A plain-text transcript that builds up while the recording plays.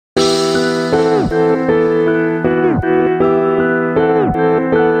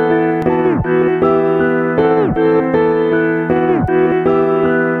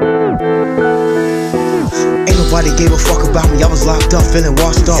nobody gave a fuck about me. I was locked up, feeling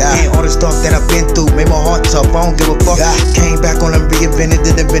washed up. And all the stuff that I've been through made my heart tough. I don't give a fuck. Came back on and reinvented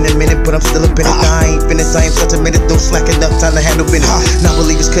it. It's been a minute, but I'm still up in it. I ain't finished, I ain't such a minute. Don't slack enough time to handle business.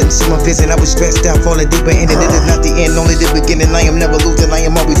 Non-believers couldn't see my vision. I was stressed out, falling deeper into it. It's not the end, only the beginning. I am never losing, I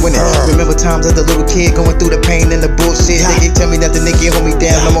am always winning. Remember times as a little kid going through the pain and the bullshit. They can't tell me nothing, they can't hold me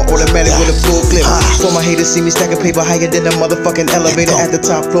down. I'm an automatic with a full clip. For my haters see me stacking paper higher than a motherfucking elevator at the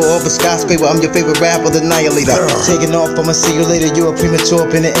top floor of a skyscraper. I'm your favorite rapper, the annihilator. Taking off, I'ma see you later. You a premature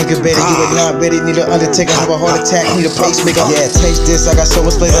up in the incubator. You are not ready, need an undertaker, have a heart attack, need a pacemaker. Yeah, taste this, I got so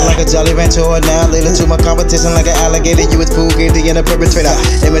much flavor like a Jolly Rancher or now later to my competition like an alligator. You is fugazi and a perpetrator.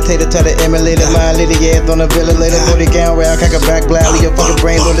 Imitator to the emulator, my lady, yeah, on the villa later. 40 gown round, cock a back, blally, your fucking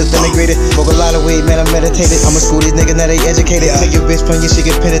brain load is denigrated. Smoke a lot of weed, man, I'm meditated. I'ma school these niggas, now they educated. Take your bitch from you, she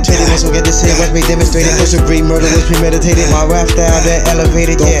get penetrated. Once we get this hit, watch me demonstrated. Push a breed, murder was premeditated. My rap style, that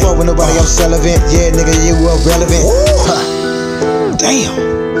elevated. Don't fuck with nobody, I'm celibate. Yeah, nigga, you irrelevant. Damn.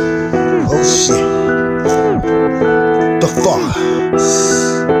 Oh shit. The fuck?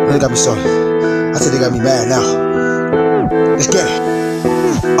 They got me sorry. I said they got me mad now. Let's get it.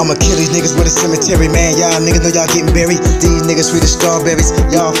 I'ma kill these niggas with a cemetery, man. Y'all niggas know y'all getting buried. These niggas sweet as strawberries.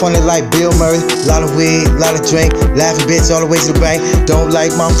 Y'all funny like Bill Murray. Lot of weed, lot of drink. Laughing bitch all the way to the bank. Don't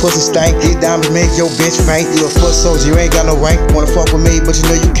like my pussy stank. These diamonds make your bitch faint. You a foot soldier, you ain't got no rank. Wanna fuck with me, but you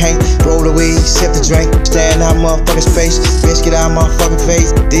know you can't. Roll the weed, sip the drink. Stand out motherfucking space. Bitch, get out my fucking face.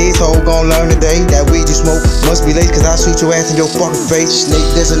 These hoes gon' learn today. That weed you smoke must be laced, cause I shoot your ass in your fucking face. Snake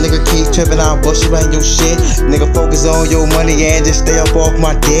this, a nigga keep tripping, I'll bust you ain't your shit. Nigga focus on your money and just stay up off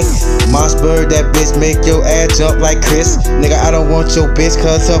my dick. Mossberg, that bitch make your ass jump like Chris. Nigga, I don't want your bitch,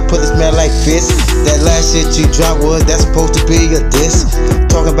 cause her pussy smell like fish. That last shit you dropped was, that's supposed to be a diss.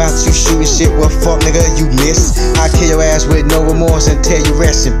 Talking about you shooting shit, what fuck nigga you miss. I kill your ass with no remorse and tell you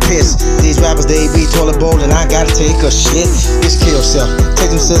rest in piss. These rappers, they be toilet bowl and I gotta take a shit. Bitch, kill yourself,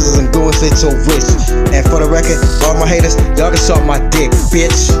 take them scissors and go and slit your wrist. And for the record, all my haters, y'all can suck my dick,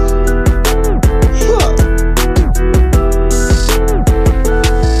 bitch.